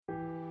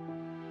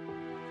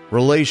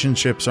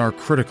Relationships are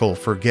critical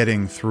for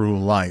getting through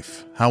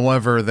life.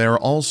 However, they're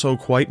also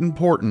quite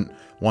important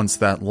once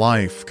that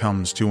life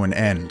comes to an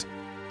end.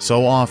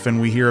 So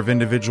often we hear of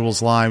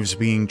individuals' lives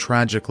being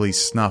tragically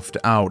snuffed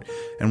out,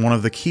 and one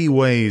of the key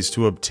ways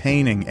to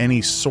obtaining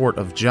any sort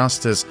of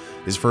justice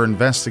is for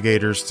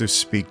investigators to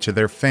speak to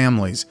their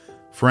families,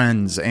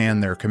 friends,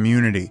 and their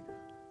community.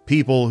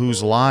 People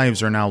whose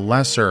lives are now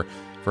lesser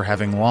for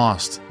having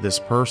lost this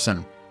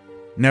person.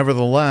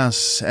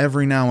 Nevertheless,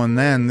 every now and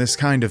then, this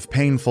kind of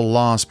painful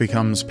loss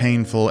becomes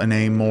painful in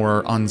a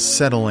more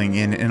unsettling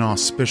and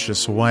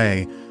inauspicious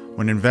way,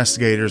 when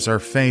investigators are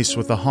faced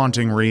with the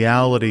haunting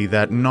reality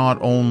that not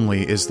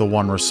only is the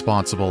one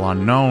responsible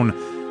unknown,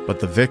 but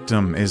the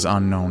victim is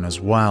unknown as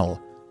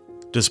well.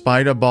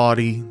 Despite a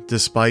body,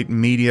 despite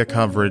media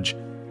coverage,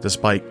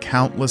 despite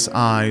countless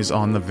eyes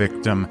on the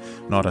victim,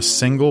 not a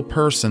single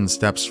person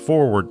steps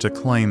forward to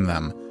claim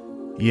them.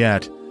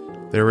 Yet,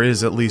 there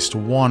is at least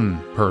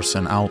one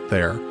person out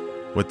there,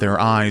 with their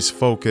eyes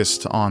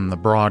focused on the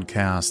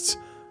broadcasts,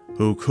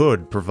 who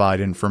could provide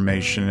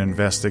information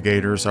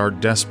investigators are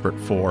desperate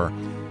for.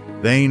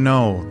 They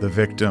know the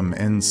victim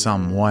in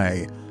some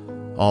way,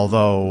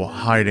 although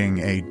hiding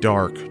a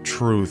dark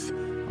truth,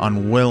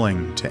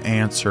 unwilling to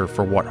answer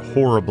for what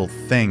horrible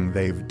thing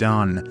they've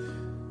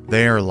done.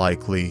 They're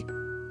likely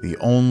the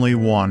only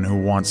one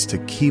who wants to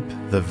keep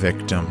the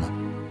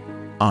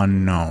victim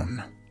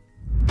unknown.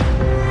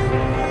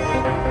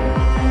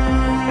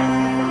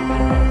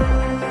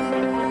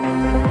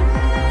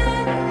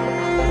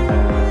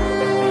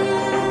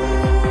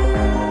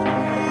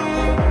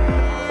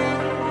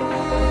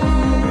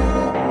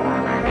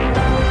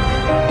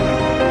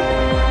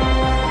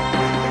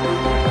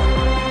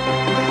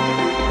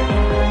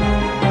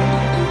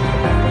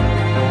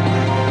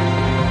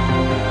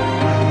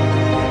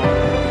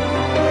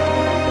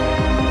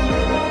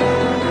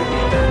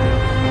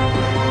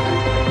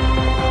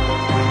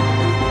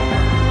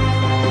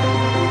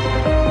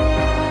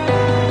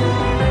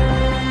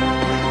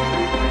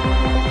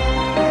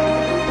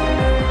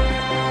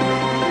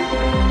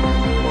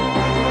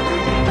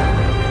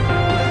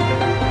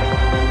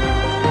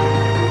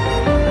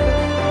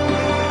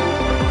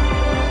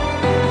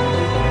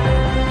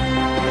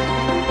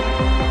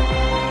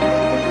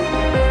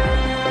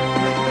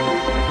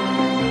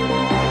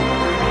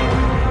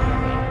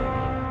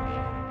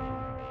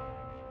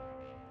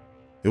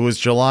 It was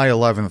July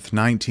 11th,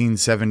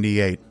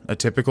 1978, a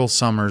typical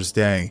summer's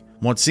day.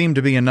 What seemed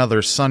to be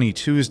another sunny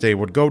Tuesday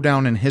would go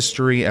down in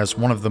history as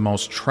one of the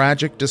most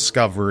tragic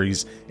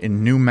discoveries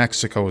in New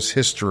Mexico's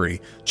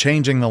history,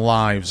 changing the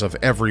lives of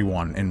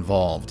everyone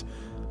involved.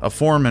 A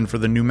foreman for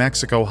the New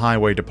Mexico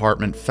Highway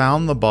Department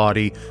found the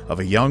body of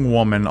a young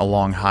woman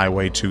along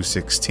Highway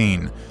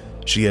 216.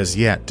 She has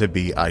yet to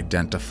be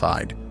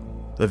identified.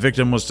 The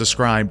victim was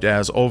described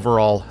as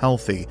overall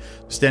healthy,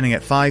 standing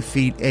at 5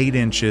 feet 8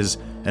 inches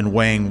and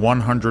weighing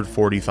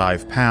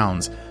 145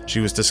 pounds. She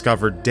was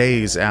discovered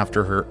days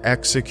after her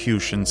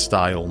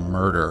execution-style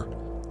murder.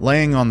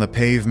 Laying on the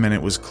pavement,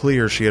 it was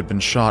clear she had been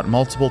shot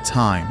multiple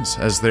times,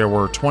 as there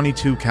were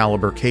 .22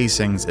 caliber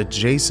casings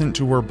adjacent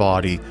to her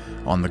body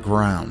on the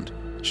ground.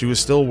 She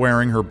was still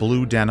wearing her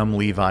blue denim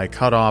Levi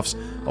cutoffs,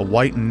 a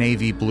white and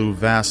navy blue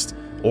vest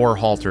or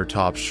halter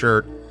top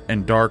shirt,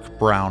 and dark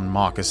brown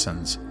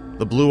moccasins.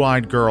 The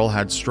blue-eyed girl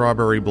had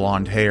strawberry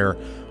blonde hair,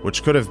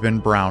 which could have been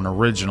brown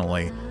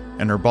originally,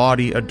 and her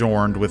body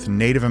adorned with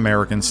Native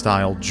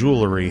American-style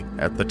jewelry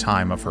at the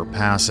time of her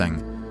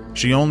passing.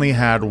 She only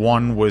had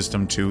one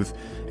wisdom tooth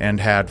and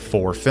had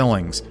 4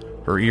 fillings.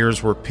 Her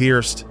ears were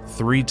pierced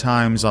 3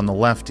 times on the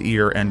left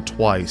ear and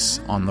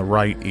twice on the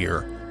right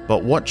ear.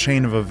 But what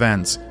chain of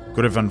events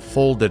could have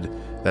unfolded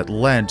that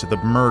led to the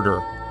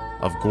murder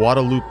of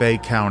Guadalupe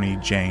County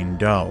Jane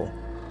Doe?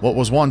 What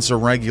was once a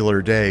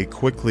regular day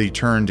quickly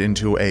turned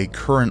into a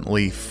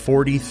currently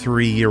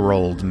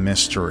 43-year-old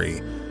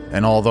mystery.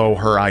 And although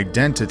her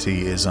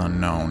identity is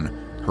unknown,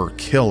 her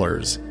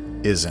killer's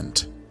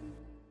isn't.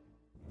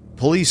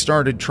 Police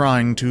started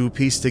trying to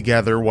piece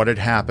together what had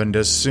happened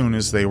as soon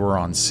as they were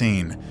on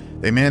scene.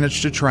 They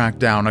managed to track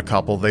down a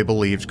couple they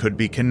believed could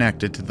be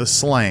connected to the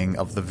slaying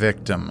of the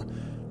victim.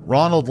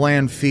 Ronald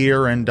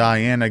Lanphier and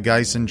Diana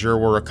Geisinger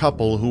were a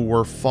couple who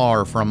were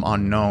far from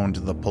unknown to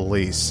the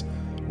police.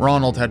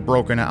 Ronald had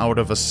broken out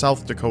of a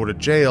South Dakota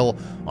jail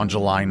on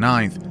July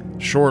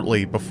 9th,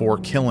 shortly before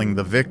killing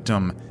the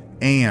victim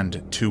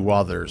and 2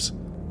 others.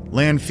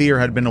 Lanphier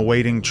had been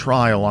awaiting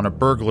trial on a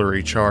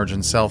burglary charge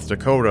in South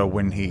Dakota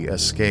when he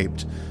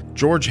escaped.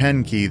 George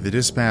Henke, the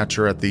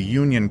dispatcher at the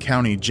Union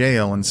County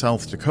Jail in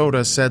South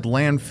Dakota, said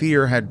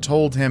Lanphier had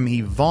told him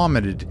he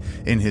vomited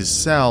in his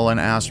cell and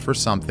asked for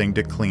something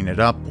to clean it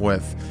up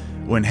with.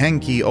 When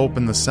Henke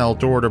opened the cell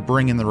door to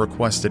bring in the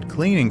requested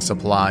cleaning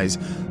supplies,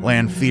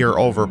 Lanphier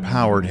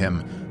overpowered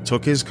him,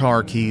 took his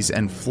car keys,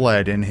 and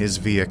fled in his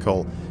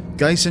vehicle.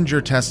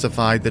 Geisinger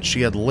testified that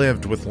she had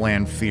lived with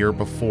Lanphier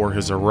before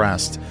his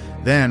arrest,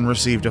 then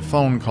received a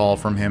phone call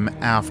from him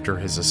after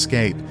his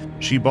escape.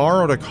 She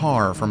borrowed a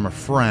car from a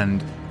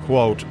friend,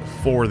 quote,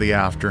 for the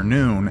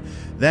afternoon,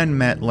 then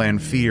met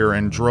Lanphier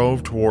and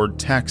drove toward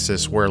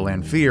Texas, where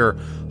Lanphier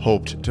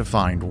hoped to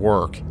find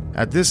work.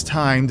 At this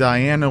time,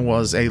 Diana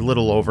was a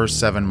little over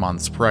 7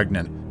 months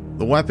pregnant.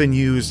 The weapon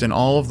used in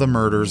all of the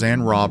murders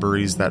and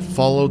robberies that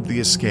followed the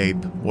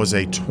escape was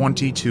a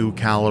 .22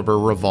 caliber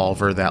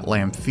revolver that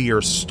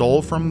Lanphier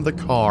stole from the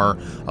car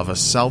of a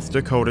South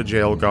Dakota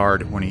jail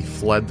guard when he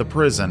fled the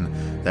prison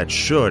that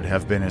should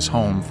have been his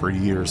home for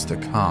years to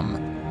come.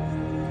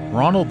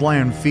 Ronald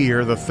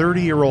Lanphier, the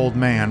 30-year-old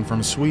man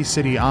from Sioux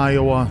City,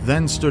 Iowa,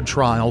 then stood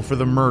trial for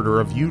the murder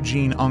of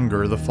Eugene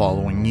Unger the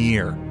following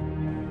year.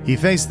 He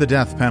faced the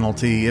death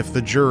penalty if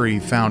the jury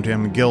found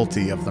him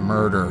guilty of the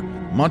murder.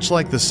 Much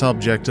like the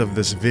subject of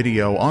this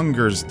video,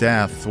 Unger's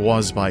death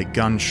was by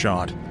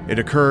gunshot. It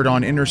occurred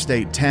on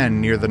Interstate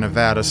 10 near the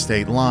Nevada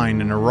state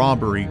line in a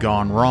robbery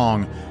gone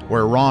wrong,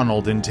 where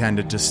Ronald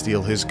intended to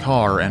steal his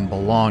car and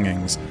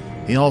belongings.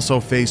 He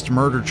also faced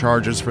murder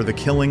charges for the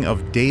killing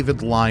of David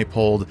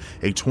Leipold,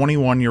 a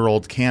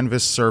 21-year-old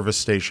Canvas service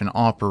station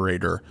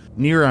operator.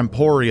 Near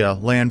Emporia,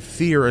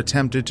 Lanphier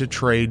attempted to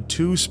trade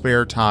 2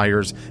 spare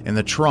tires in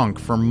the trunk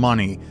for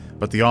money,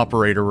 but the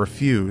operator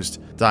refused.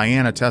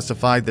 Diana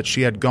testified that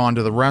she had gone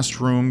to the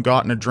restroom,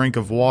 gotten a drink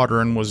of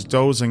water, and was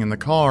dozing in the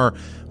car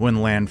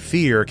when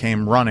Lanphier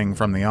came running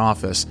from the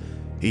office.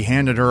 He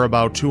handed her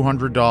about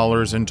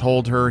 $200 and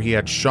told her he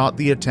had shot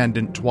the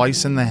attendant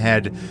twice in the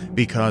head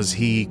because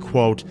he,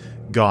 quote,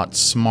 got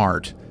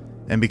smart,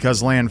 and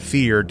because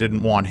Lanphier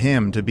didn't want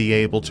him to be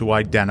able to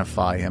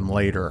identify him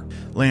later.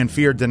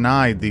 Lanphier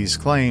denied these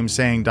claims,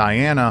 saying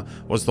Diana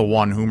was the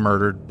one who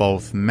murdered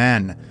both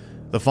men.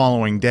 The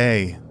following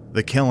day,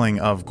 the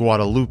killing of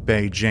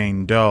Guadalupe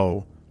Jane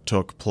Doe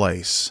took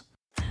place.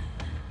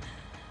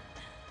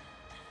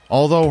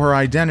 Although her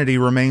identity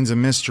remains a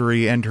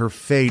mystery and her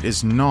fate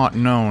is not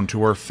known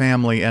to her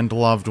family and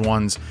loved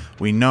ones,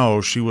 we know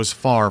she was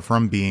far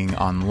from being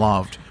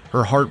unloved.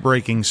 Her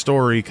heartbreaking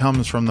story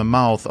comes from the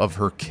mouth of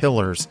her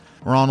killers.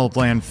 Ronald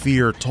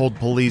Lanphier told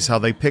police how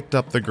they picked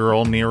up the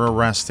girl near a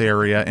rest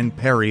area in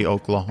Perry,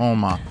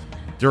 Oklahoma.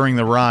 During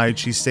the ride,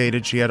 she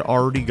stated she had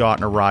already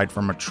gotten a ride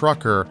from a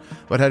trucker,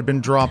 but had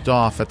been dropped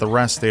off at the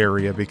rest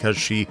area because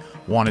she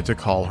wanted to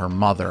call her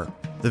mother.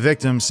 The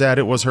victim said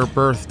it was her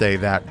birthday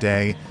that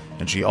day,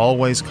 and she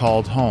always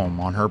called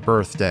home on her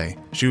birthday.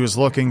 She was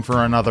looking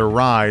for another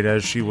ride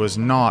as she was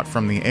not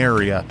from the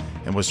area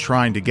and was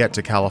trying to get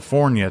to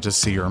California to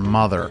see her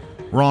mother.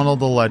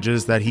 Ronald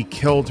alleges that he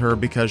killed her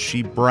because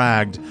she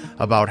bragged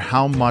about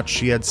how much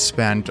she had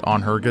spent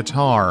on her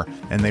guitar,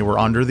 and they were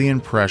under the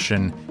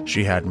impression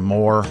she had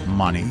more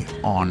money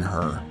on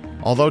her.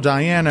 Although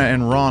Diana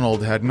and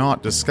Ronald had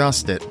not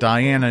discussed it,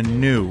 Diana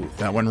knew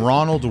that when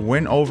Ronald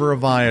went over a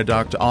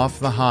viaduct off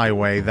the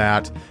highway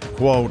that,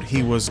 quote,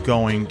 he was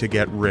going to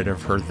get rid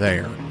of her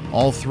there.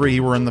 All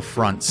 3 were in the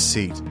front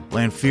seat.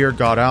 Lanphier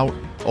got out,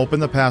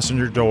 opened the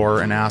passenger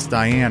door, and asked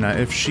Diana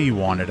if she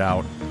wanted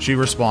out. She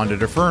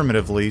responded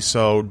affirmatively,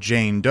 so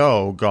Jane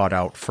Doe got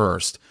out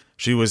first.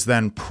 She was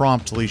then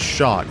promptly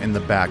shot in the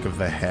back of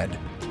the head.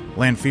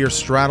 Lanphier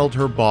straddled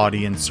her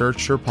body and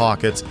searched her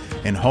pockets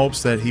in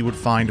hopes that he would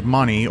find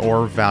money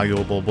or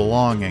valuable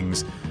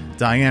belongings.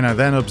 Diana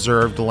then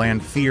observed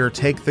Lanphier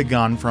take the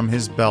gun from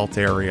his belt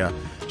area.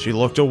 She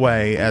looked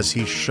away as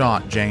he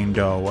shot Jane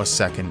Doe a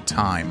second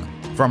time.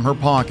 From her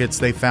pockets,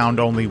 they found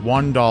only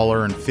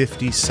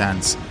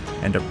 $1.50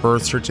 and a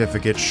birth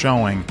certificate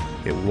showing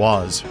it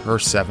was her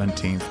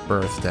 17th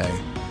birthday.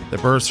 The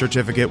birth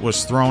certificate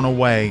was thrown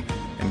away,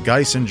 and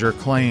Geisinger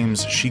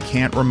claims she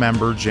can't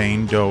remember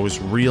Jane Doe's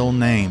real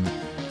name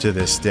to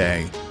this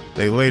day.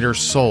 They later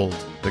sold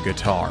the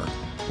guitar.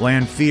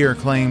 Lanphier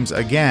claims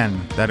again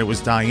that it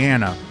was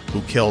Diana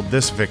who killed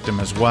this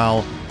victim as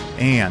well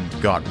and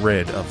got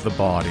rid of the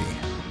body.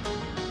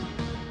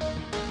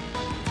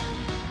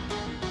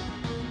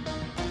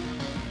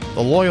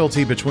 The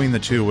loyalty between the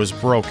two was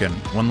broken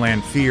when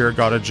Lanphier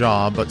got a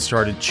job but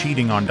started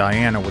cheating on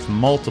Diana with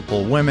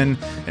multiple women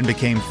and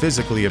became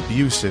physically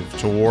abusive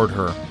toward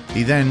her.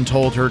 He then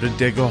told her to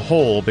dig a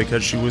hole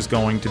because she was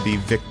going to be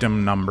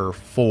victim number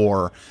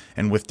 4,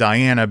 and with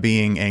Diana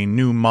being a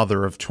new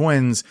mother of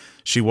twins,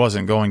 she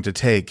wasn't going to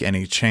take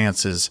any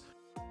chances.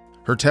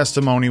 Her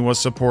testimony was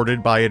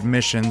supported by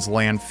admissions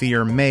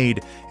Lanphier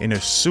made in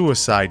a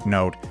suicide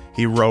note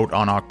he wrote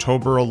on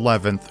October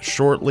 11th,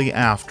 shortly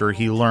after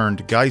he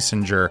learned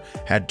Geisinger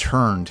had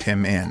turned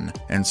him in,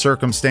 and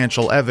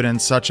circumstantial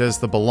evidence such as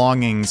the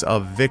belongings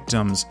of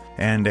victims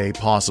and a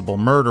possible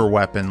murder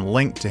weapon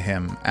linked to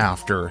him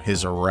after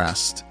his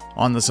arrest.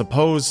 On the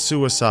supposed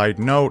suicide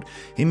note,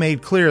 he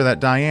made clear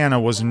that Diana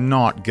was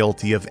not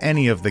guilty of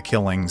any of the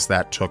killings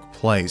that took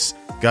place.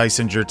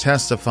 Geisinger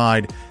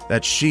testified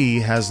that she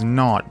has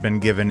not been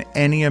given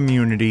any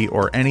immunity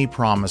or any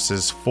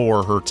promises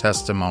for her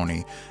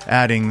testimony,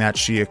 adding that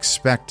she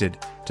expected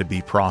to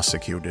be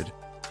prosecuted.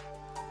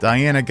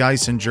 Diana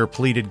Geisinger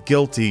pleaded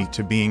guilty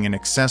to being an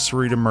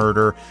accessory to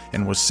murder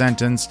and was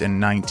sentenced in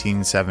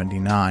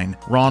 1979.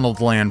 Ronald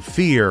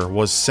Lanphier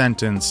was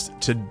sentenced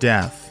to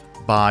death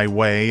by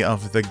way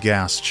of the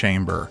gas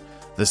chamber.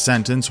 The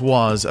sentence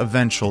was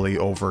eventually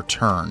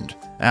overturned.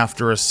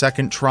 After a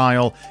second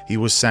trial, he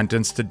was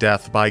sentenced to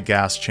death by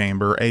gas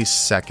chamber a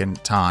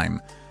second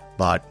time.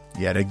 But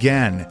yet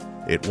again,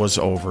 it was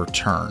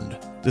overturned.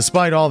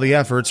 Despite all the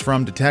efforts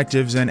from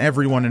detectives and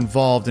everyone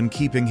involved in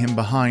keeping him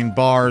behind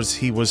bars,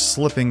 he was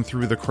slipping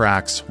through the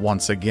cracks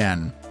once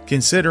again.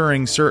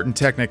 Considering certain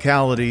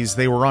technicalities,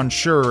 they were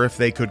unsure if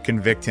they could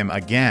convict him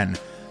again,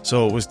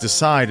 so it was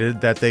decided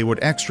that they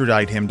would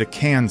extradite him to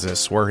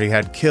Kansas, where he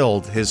had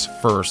killed his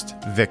first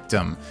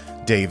victim,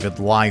 David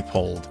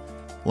Leipold.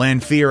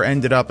 Lanphier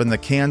ended up in the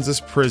Kansas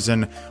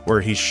prison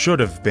where he should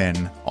have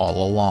been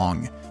all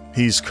along.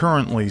 He's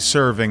currently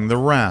serving the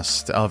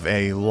rest of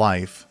a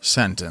life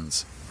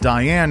sentence.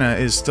 Diana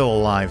is still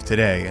alive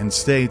today and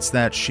states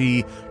that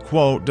she,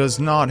 quote, does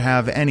not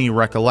have any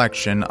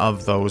recollection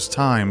of those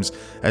times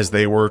as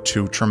they were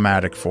too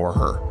traumatic for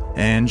her,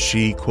 and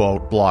she,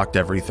 quote, blocked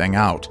everything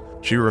out.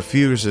 She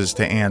refuses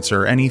to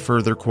answer any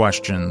further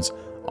questions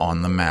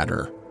on the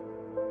matter.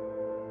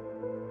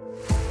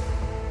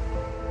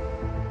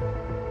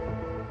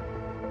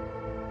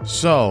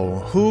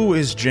 So, who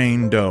is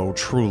Jane Doe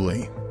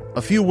truly?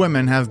 A few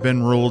women have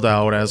been ruled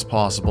out as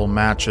possible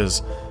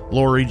matches: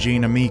 Lori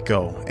Jean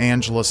Amico,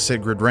 Angela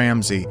Sigrid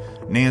Ramsey,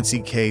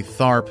 Nancy K.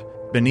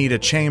 Tharp, Benita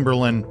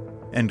Chamberlain,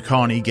 and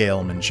Connie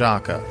Gale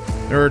Menchaca.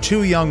 There are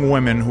two young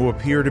women who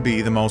appear to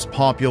be the most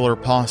popular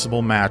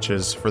possible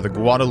matches for the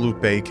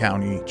Guadalupe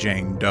County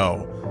Jane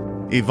Doe.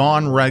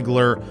 Yvonne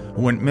Regler,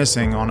 who went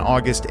missing on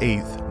August 8,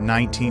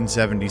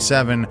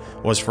 1977,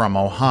 was from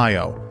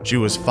Ohio. She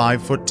was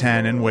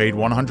 5'10" and weighed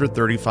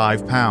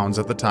 135 pounds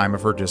at the time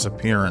of her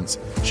disappearance.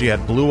 She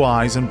had blue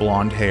eyes and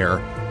blonde hair,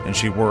 and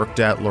she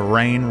worked at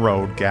Lorraine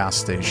Road gas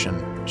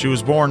station. She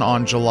was born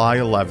on July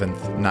 11,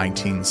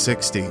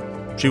 1960.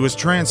 She was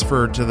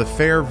transferred to the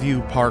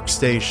Fairview Park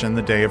Station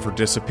the day of her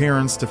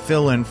disappearance to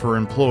fill in for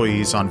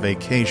employees on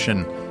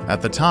vacation.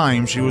 At the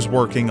time, she was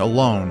working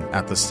alone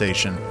at the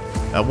station.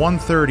 At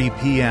 1:30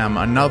 p.m.,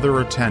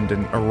 another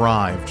attendant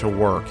arrived to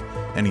work,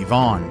 and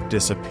Yvonne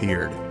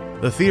disappeared.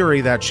 The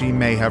theory that she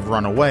may have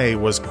run away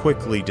was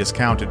quickly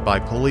discounted by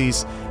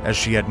police, as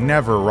she had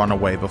never run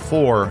away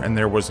before and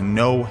there was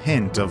no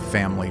hint of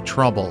family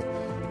trouble.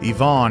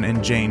 Yvonne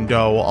and Jane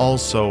Doe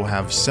also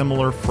have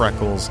similar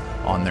freckles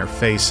on their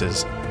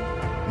faces.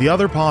 The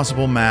other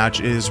possible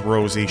match is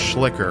Rosie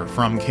Schlicker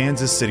from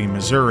Kansas City,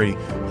 Missouri,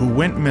 who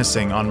went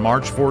missing on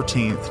March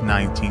 14,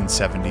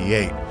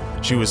 1978.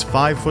 She was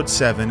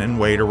 5'7" and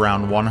weighed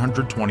around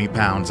 120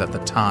 pounds at the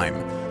time.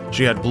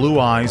 She had blue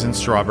eyes and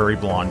strawberry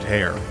blonde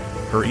hair.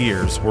 Her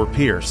ears were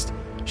pierced.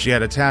 She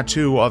had a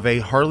tattoo of a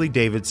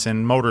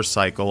Harley-Davidson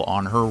motorcycle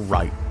on her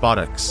right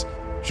buttocks.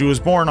 She was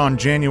born on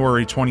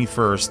January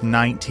 21,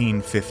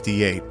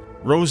 1958.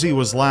 Rosie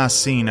was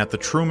last seen at the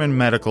Truman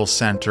Medical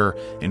Center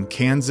in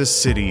Kansas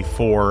City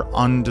for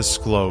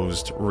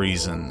undisclosed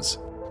reasons.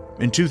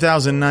 In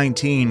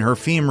 2019, her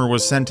femur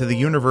was sent to the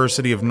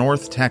University of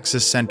North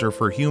Texas Center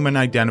for Human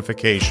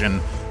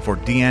Identification for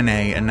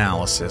DNA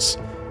analysis,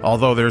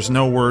 although there's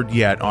no word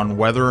yet on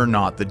whether or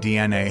not the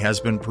DNA has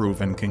been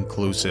proven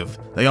conclusive.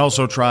 They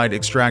also tried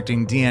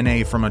extracting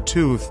DNA from a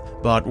tooth,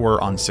 but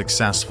were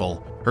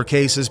unsuccessful. Her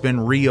case has been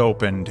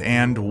reopened,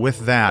 and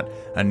with that,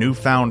 a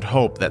newfound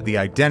hope that the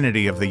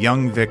identity of the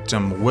young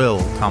victim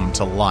will come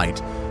to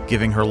light,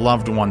 giving her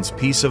loved ones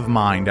peace of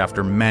mind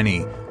after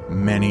many,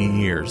 many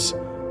years.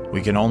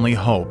 We can only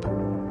hope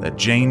that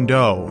Jane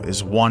Doe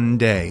is one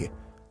day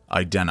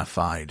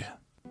identified.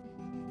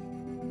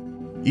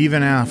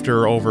 Even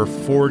after over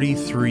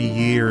 43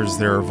 years,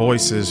 there are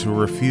voices who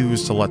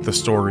refuse to let the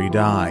story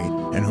die,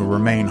 and who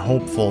remain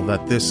hopeful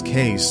that this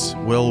case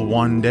will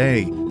one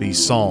day be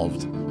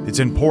solved. It's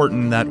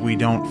important that we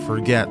don't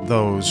forget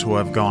those who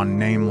have gone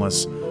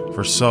nameless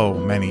for so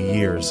many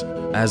years,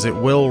 as it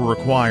will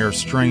require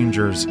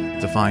strangers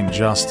to find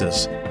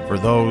justice for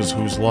those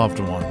whose loved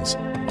ones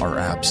are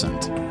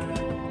absent.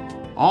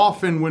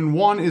 Often when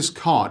one is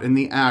caught in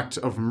the act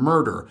of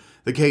murder,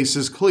 the case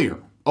is clear,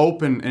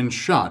 open and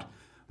shut.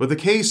 But the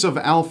case of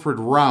Alfred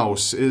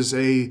Rouse is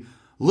a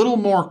little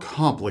more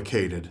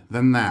complicated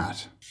than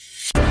that.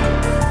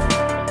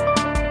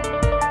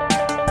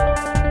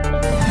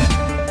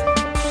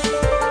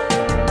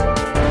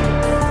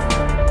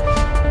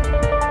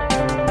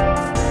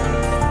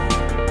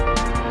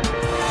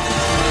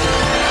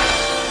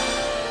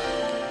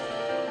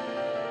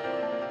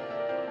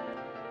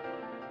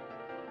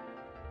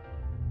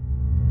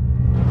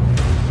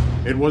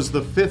 It was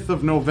the 5th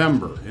of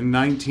November in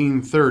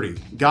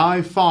 1930,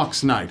 Guy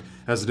Fawkes Night,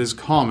 as it is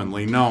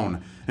commonly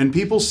known, and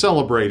people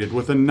celebrated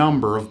with a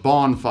number of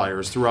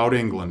bonfires throughout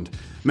England.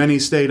 Many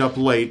stayed up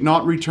late,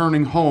 not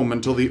returning home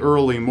until the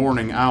early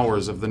morning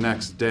hours of the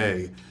next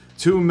day.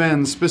 Two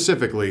men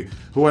specifically,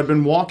 who had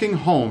been walking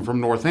home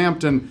from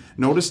Northampton,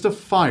 noticed a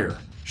fire.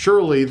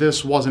 Surely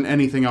this wasn't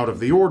anything out of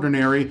the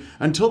ordinary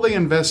until they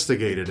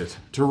investigated it,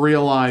 to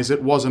realize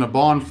it wasn't a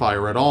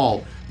bonfire at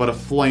all, but a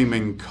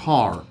flaming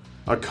car.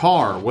 A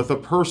car with a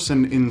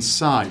person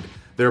inside,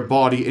 their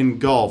body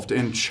engulfed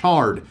and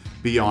charred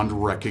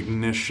beyond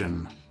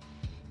recognition.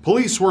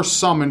 Police were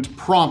summoned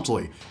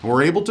promptly and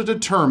were able to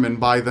determine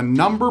by the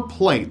number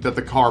plate that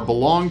the car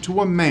belonged to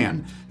a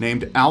man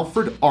named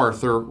Alfred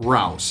Arthur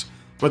Rouse.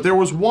 But there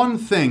was one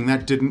thing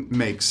that didn't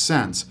make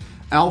sense.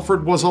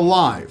 Alfred was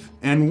alive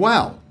and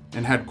well,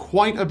 and had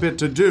quite a bit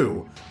to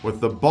do with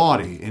the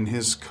body in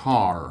his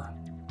car.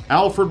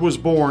 Alfred was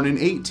born in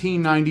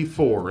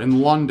 1894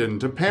 in London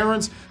to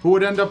parents who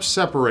would end up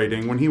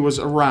separating when he was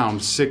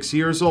around 6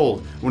 years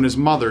old when his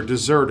mother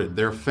deserted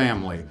their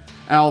family.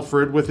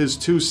 Alfred, with his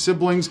 2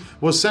 siblings,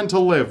 was sent to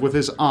live with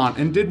his aunt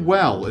and did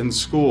well in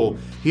school.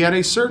 He had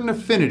a certain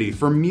affinity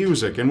for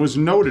music and was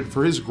noted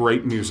for his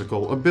great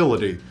musical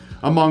ability.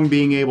 Among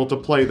being able to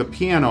play the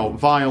piano,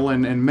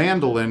 violin, and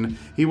mandolin,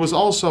 he was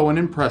also an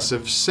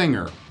impressive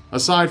singer.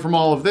 Aside from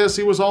all of this,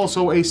 he was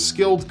also a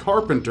skilled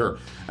carpenter.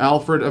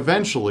 Alfred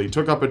eventually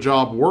took up a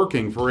job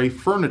working for a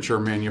furniture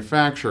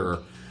manufacturer.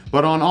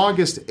 But on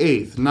August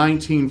 8,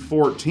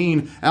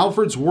 1914,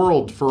 Alfred's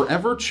world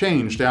forever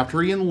changed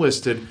after he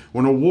enlisted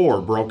when a war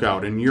broke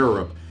out in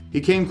Europe. He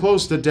came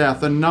close to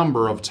death a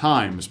number of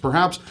times,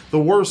 perhaps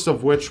the worst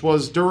of which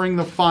was during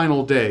the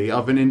final day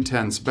of an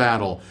intense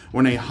battle,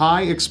 when a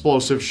high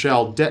explosive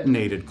shell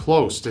detonated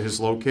close to his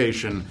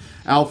location.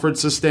 Alfred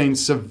sustained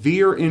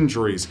severe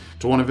injuries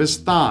to one of his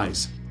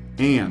thighs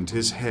and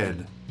his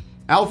head.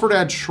 Alfred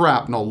had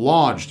shrapnel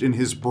lodged in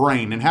his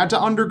brain and had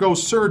to undergo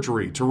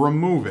surgery to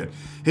remove it.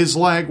 His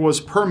leg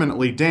was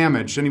permanently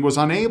damaged and he was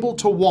unable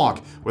to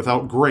walk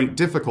without great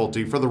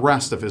difficulty for the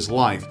rest of his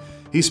life.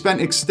 He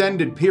spent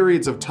extended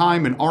periods of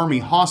time in Army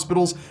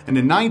hospitals and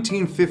in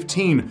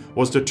 1915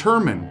 was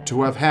determined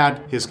to have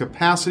had his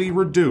capacity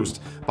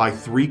reduced by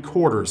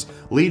 3/4,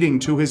 leading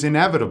to his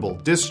inevitable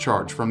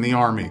discharge from the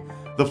Army.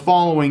 The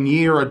following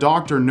year, a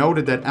doctor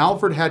noted that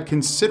Alfred had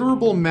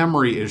considerable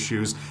memory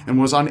issues and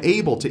was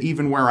unable to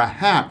even wear a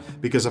hat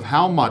because of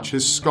how much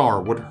his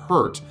scar would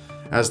hurt.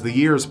 As the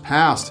years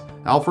passed,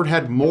 Alfred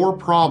had more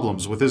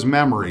problems with his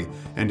memory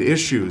and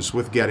issues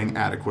with getting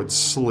adequate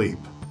sleep.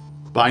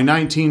 By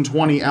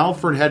 1920,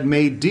 Alfred had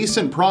made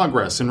decent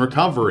progress in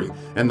recovery,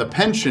 and the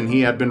pension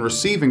he had been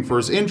receiving for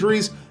his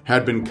injuries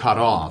had been cut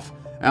off.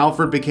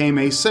 Alfred became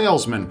a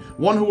salesman,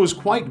 one who was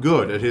quite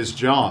good at his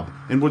job,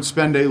 and would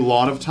spend a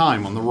lot of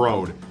time on the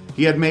road.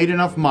 He had made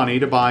enough money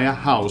to buy a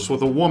house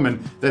with a woman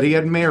that he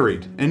had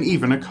married, and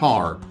even a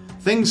car.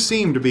 Things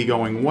seemed to be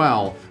going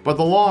well, but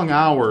the long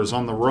hours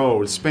on the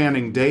road,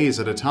 spanning days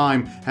at a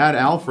time, had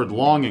Alfred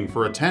longing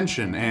for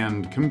attention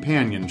and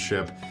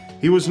companionship.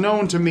 He was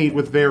known to meet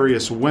with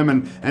various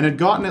women and had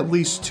gotten at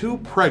least 2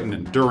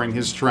 pregnant during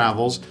his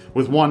travels.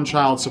 With 1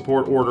 child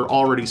support order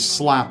already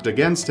slapped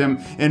against him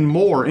and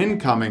more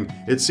incoming,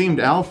 it seemed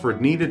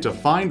Alfred needed to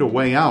find a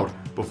way out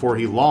before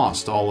he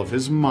lost all of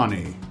his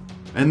money.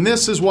 And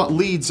this is what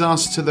leads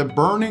us to the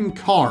burning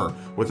car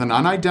with an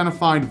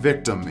unidentified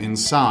victim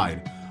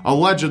inside.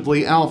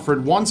 Allegedly,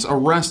 Alfred, once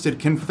arrested,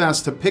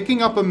 confessed to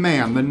picking up a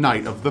man the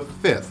night of the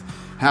 5th.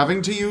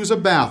 Having to use a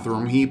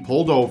bathroom, he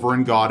pulled over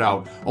and got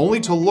out, only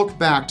to look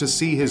back to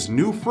see his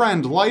new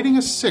friend lighting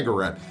a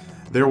cigarette.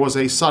 There was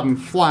a sudden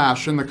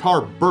flash and the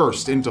car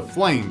burst into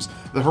flames.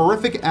 The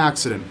horrific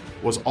accident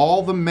was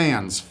all the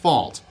man's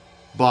fault.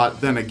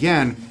 But then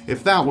again,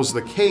 if that was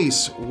the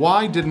case,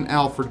 why didn't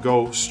Alfred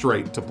go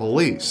straight to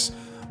police?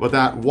 But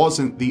that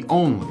wasn't the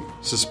only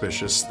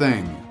suspicious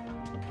thing.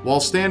 While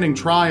standing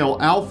trial,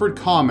 Alfred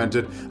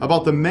commented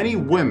about the many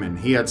women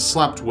he had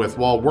slept with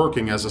while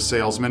working as a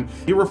salesman.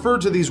 He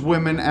referred to these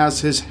women as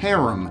his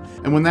harem,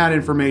 and when that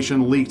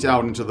information leaked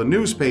out into the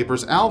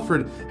newspapers,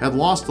 Alfred had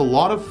lost a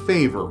lot of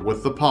favor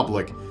with the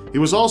public. He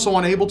was also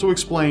unable to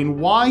explain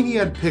why he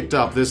had picked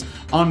up this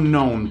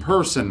unknown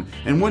person,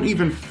 and went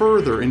even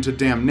further into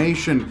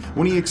damnation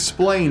when he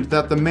explained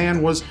that the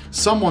man was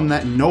someone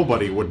that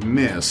nobody would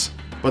miss.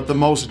 But the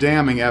most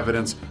damning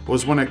evidence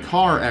was when a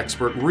car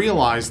expert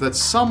realized that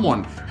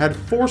someone had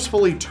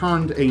forcefully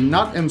turned a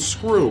nut and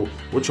screw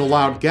which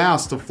allowed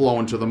gas to flow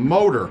into the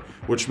motor,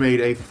 which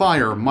made a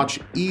fire much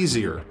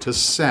easier to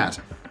set.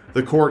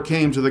 The court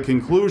came to the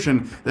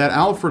conclusion that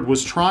Alfred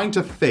was trying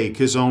to fake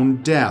his own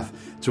death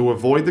to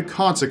avoid the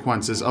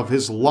consequences of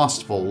his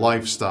lustful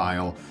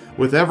lifestyle.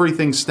 With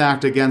everything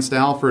stacked against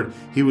Alfred,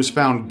 he was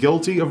found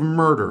guilty of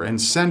murder and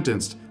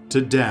sentenced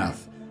to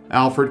death.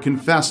 Alfred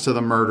confessed to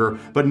the murder,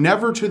 but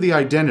never to the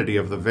identity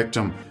of the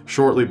victim,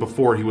 shortly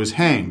before he was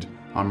hanged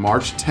on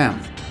March 10,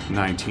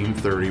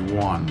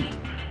 1931.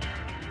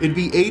 It'd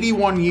be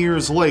 81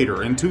 years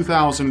later, in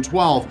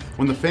 2012,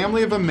 when the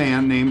family of a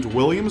man named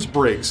Williams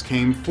Briggs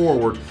came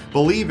forward,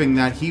 believing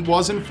that he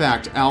was in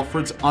fact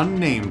Alfred's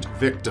unnamed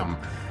victim.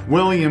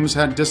 Williams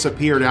had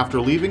disappeared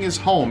after leaving his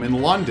home in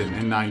London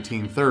in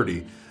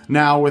 1930.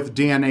 Now, with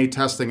DNA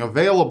testing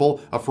available,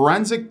 a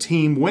forensic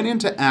team went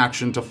into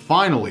action to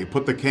finally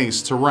put the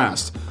case to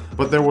rest.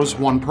 But there was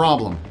one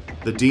problem.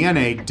 The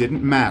DNA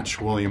didn't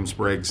match Williams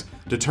Briggs,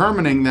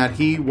 determining that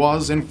he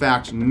was in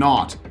fact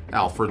not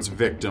Alfred's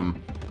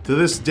victim. To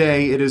this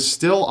day, it is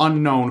still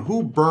unknown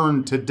who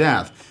burned to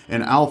death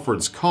in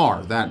Alfred's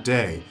car that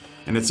day,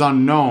 and it's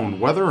unknown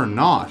whether or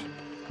not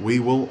we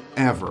will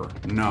ever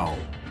know.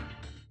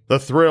 The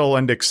thrill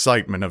and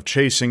excitement of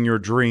chasing your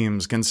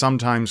dreams can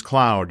sometimes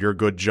cloud your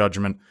good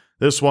judgment.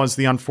 This was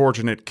the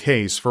unfortunate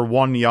case for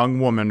one young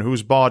woman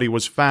whose body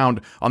was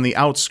found on the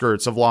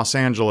outskirts of Los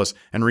Angeles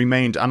and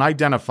remained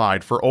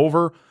unidentified for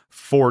over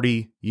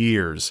 40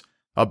 years.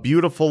 A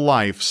beautiful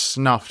life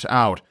snuffed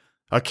out,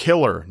 a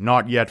killer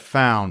not yet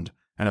found,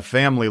 and a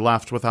family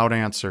left without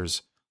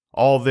answers.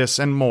 All this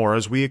and more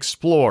as we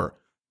explore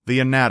the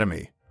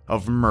anatomy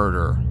of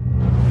murder.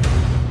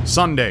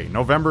 Sunday,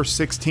 November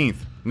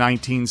 16th,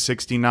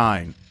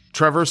 1969.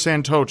 Trevor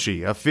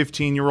Santocci, a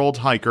 15-year-old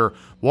hiker,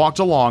 walked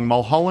along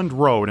Mulholland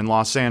Road in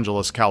Los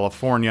Angeles,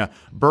 California,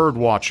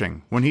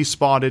 bird-watching when he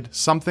spotted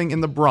something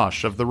in the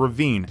brush of the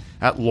ravine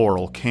at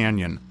Laurel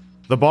Canyon.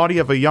 The body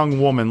of a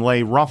young woman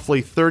lay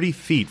roughly 30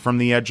 feet from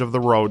the edge of the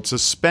road,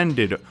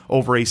 suspended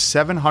over a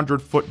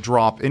 700-foot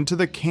drop into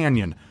the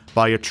canyon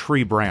by a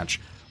tree branch.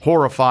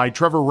 Horrified,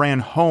 Trevor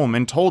ran home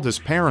and told his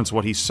parents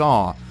what he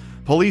saw.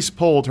 Police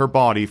pulled her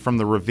body from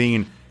the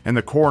ravine, and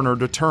the coroner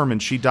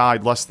determined she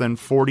died less than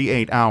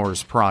 48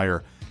 hours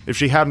prior. If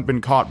she hadn't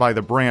been caught by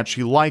the branch,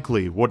 she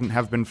likely wouldn't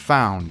have been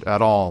found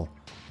at all.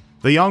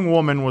 The young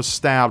woman was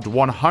stabbed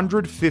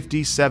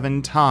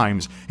 157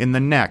 times in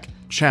the neck,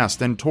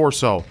 chest, and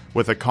torso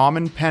with a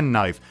common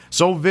penknife,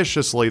 so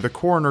viciously the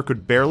coroner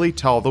could barely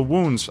tell the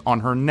wounds on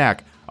her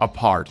neck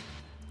apart.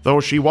 Though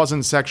she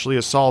wasn't sexually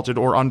assaulted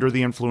or under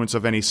the influence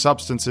of any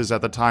substances at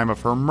the time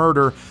of her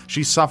murder,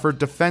 she suffered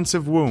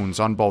defensive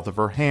wounds on both of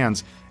her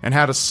hands and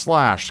had a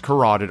slashed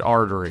carotid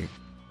artery.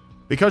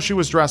 Because she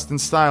was dressed in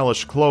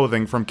stylish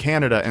clothing from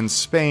Canada and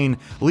Spain,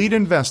 lead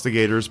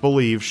investigators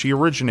believe she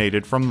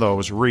originated from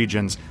those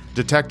regions.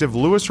 Detective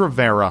Luis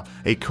Rivera,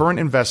 a current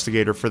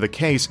investigator for the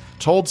case,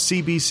 told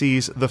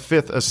CBC's The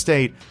Fifth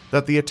Estate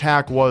that the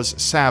attack was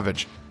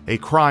savage, a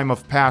crime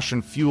of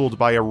passion fueled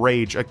by a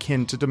rage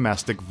akin to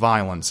domestic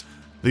violence.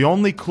 The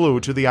only clue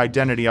to the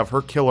identity of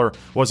her killer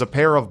was a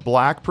pair of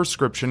black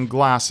prescription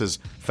glasses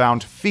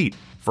found feet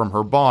from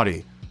her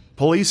body.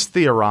 Police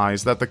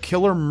theorize that the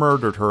killer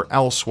murdered her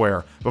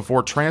elsewhere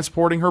before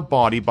transporting her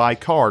body by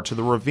car to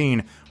the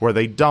ravine, where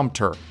they dumped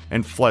her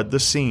and fled the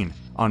scene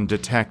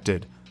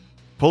undetected.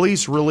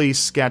 Police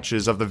released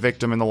sketches of the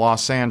victim in the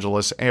Los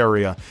Angeles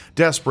area,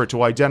 desperate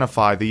to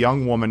identify the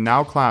young woman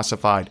now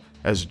classified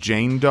as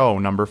Jane Doe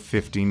number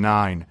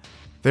 59.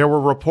 There were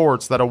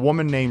reports that a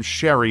woman named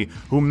Sherry,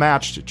 who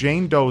matched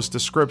Jane Doe's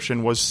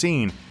description, was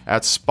seen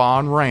at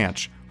Spahn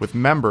Ranch with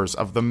members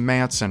of the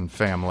Manson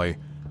family.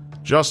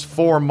 Just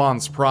 4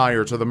 months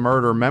prior to the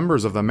murder,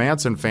 members of the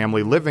Manson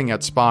family living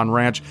at Spahn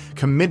Ranch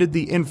committed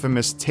the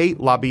infamous Tate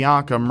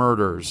LaBianca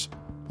murders.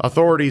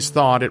 Authorities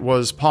thought it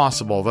was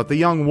possible that the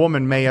young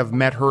woman may have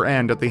met her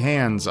end at the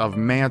hands of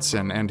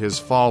Manson and his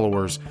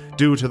followers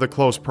due to the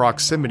close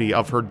proximity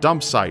of her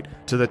dump site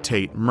to the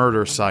Tate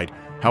murder site.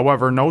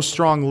 However, no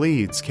strong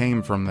leads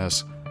came from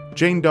this.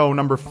 Jane Doe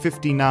number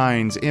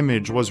 59's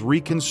image was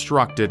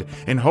reconstructed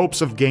in hopes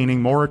of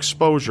gaining more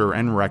exposure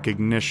and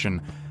recognition.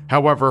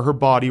 However, her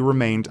body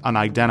remained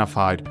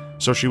unidentified,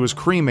 so she was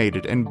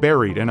cremated and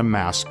buried in a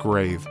mass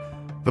grave.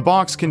 The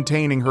box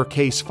containing her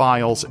case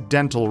files,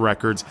 dental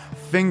records,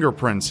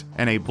 fingerprints,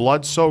 and a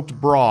blood-soaked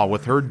bra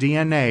with her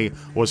DNA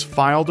was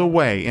filed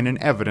away in an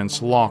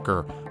evidence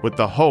locker, with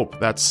the hope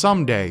that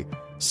someday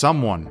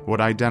someone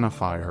would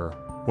identify her.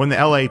 When the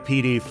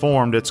LAPD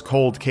formed its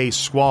cold case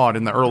squad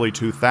in the early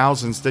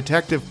 2000s,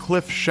 Detective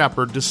Cliff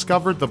Shepard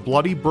discovered the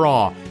bloody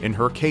bra in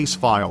her case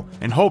file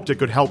and hoped it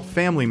could help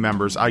family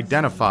members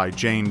identify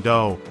Jane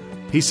Doe.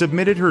 He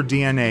submitted her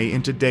DNA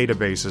into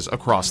databases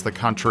across the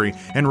country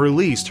and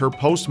released her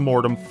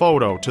post-mortem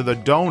photo to the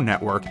Doe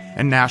Network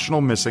and National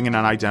Missing and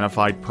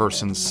Unidentified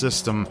Persons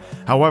System.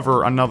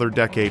 However, another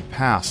decade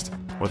passed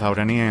without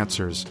any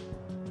answers.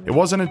 It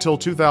wasn't until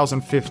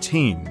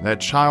 2015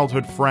 that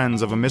childhood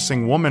friends of a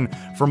missing woman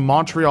from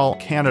Montreal,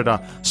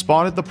 Canada,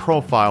 spotted the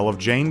profile of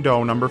Jane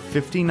Doe number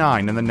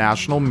 59 in the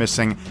National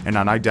Missing and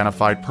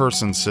Unidentified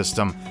Persons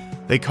System.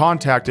 They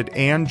contacted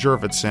Ann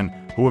Jurvetson,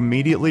 who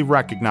immediately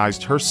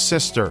recognized her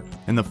sister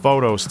in the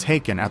photos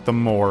taken at the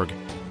morgue.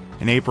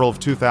 In April of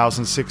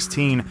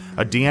 2016,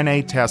 a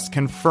DNA test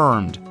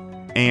confirmed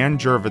Ann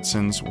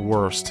Jurvetson's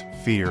worst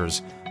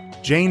fears.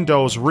 Jane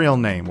Doe's real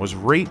name was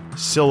Rate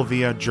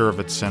Sylvia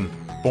Jurvetson.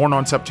 Born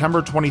on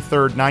September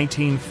 23,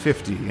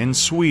 1950, in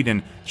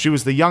Sweden, she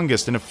was the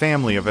youngest in a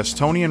family of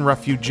Estonian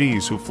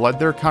refugees who fled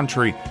their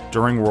country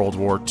during World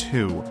War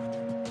II.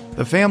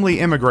 The family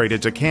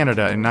immigrated to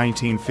Canada in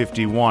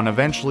 1951,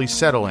 eventually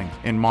settling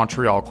in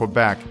Montreal,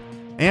 Quebec.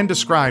 Anne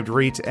described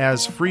Rate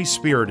as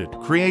free-spirited,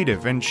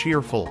 creative, and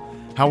cheerful.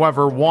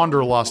 However,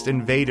 wanderlust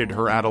invaded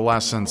her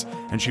adolescence,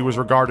 and she was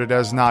regarded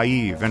as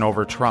naive and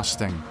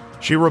over-trusting.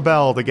 She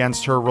rebelled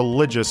against her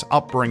religious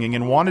upbringing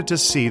and wanted to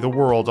see the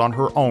world on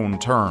her own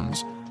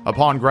terms.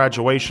 Upon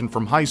graduation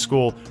from high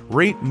school,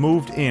 Rate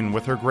moved in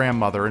with her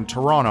grandmother in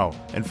Toronto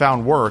and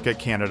found work at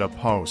Canada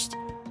Post.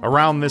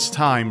 Around this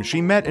time,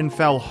 she met and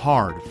fell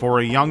hard for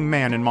a young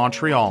man in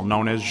Montreal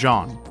known as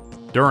Jean.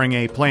 During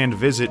a planned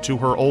visit to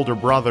her older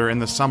brother in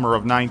the summer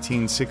of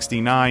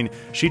 1969,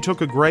 she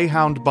took a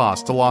Greyhound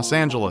bus to Los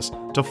Angeles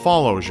to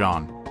follow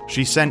Jean.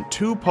 She sent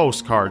 2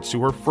 postcards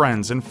to her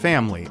friends and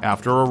family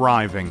after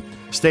arriving,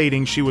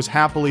 stating she was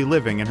happily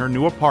living in her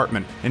new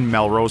apartment in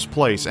Melrose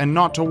Place and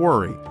not to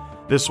worry.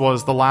 This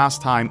was the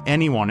last time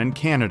anyone in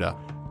Canada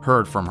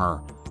heard from her.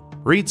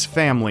 Reed's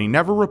family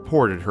never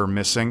reported her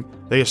missing.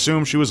 They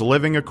assumed she was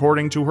living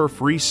according to her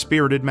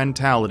free-spirited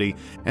mentality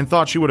and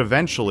thought she would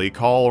eventually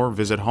call or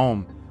visit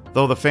home,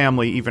 though the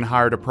family even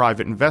hired a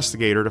private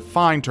investigator to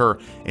find her.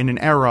 In an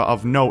era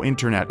of no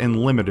internet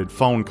and limited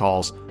phone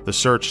calls, the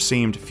search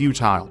seemed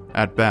futile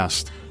at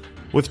best.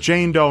 With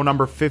Jane Doe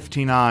number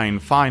 59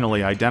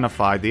 finally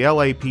identified, the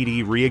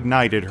LAPD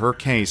reignited her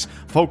case,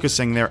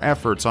 focusing their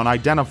efforts on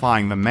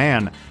identifying the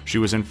man she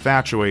was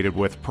infatuated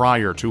with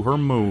prior to her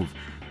move.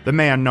 The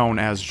man, known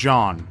as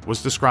John,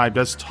 was described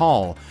as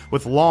tall,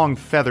 with long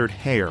feathered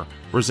hair,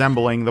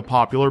 resembling the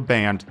popular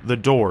band The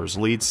Doors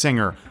lead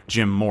singer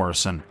Jim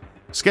Morrison.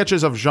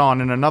 Sketches of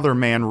Jean and another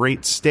man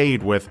Raitt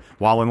stayed with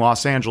while in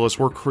Los Angeles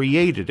were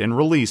created and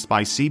released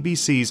by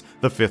CBC's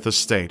The Fifth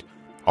Estate.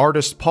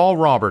 Artist Paul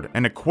Robert,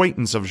 an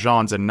acquaintance of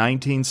Jean's in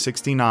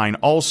 1969,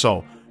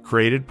 also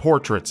created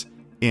portraits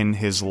in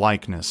his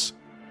likeness.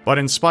 But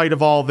in spite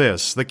of all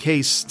this, the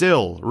case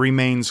still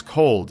remains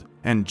cold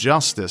and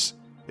justice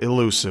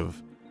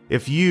elusive.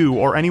 If you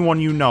or anyone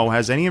you know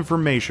has any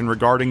information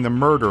regarding the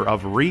murder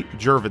of Raitt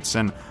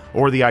Jurvetson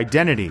or the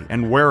identity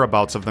and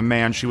whereabouts of the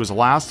man she was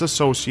last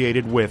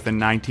associated with in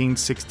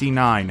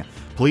 1969,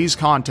 please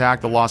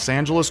contact the Los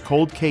Angeles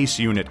Cold Case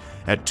Unit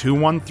at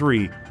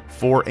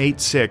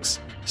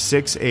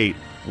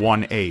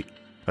 213-486-6818.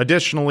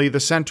 Additionally, the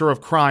Center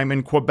of Crime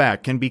in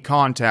Quebec can be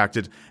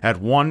contacted at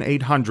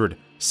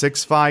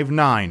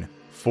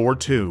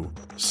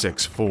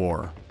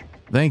 1-800-659-4264.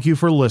 Thank you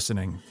for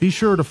listening. Be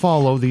sure to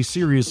follow the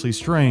Seriously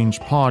Strange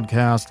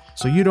podcast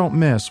so you don't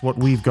miss what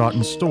we've got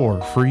in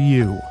store for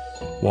you.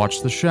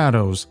 Watch the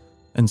shadows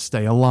and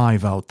stay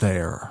alive out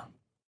there.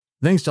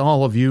 Thanks to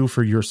all of you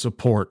for your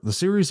support. The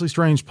Seriously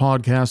Strange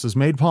podcast is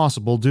made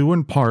possible due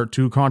in part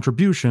to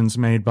contributions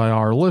made by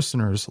our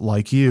listeners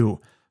like you.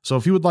 So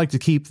if you would like to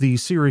keep the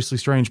Seriously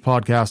Strange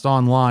podcast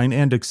online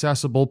and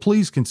accessible,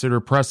 please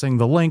consider pressing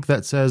the link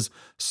that says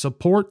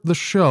Support the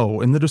Show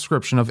in the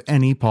description of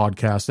any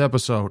podcast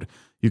episode.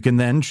 You can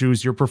then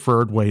choose your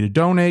preferred way to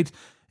donate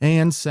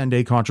and send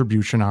a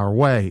contribution our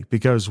way,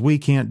 because we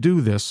can't do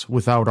this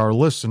without our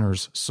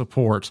listeners'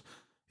 support.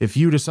 If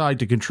you decide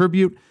to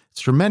contribute,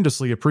 it's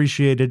tremendously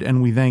appreciated,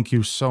 and we thank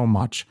you so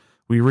much.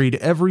 We read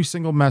every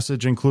single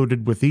message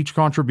included with each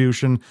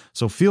contribution,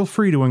 so feel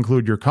free to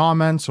include your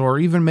comments or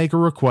even make a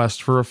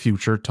request for a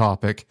future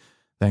topic.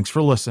 Thanks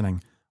for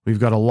listening. We've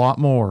got a lot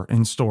more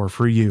in store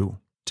for you.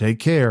 Take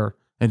care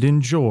and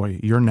enjoy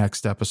your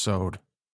next episode.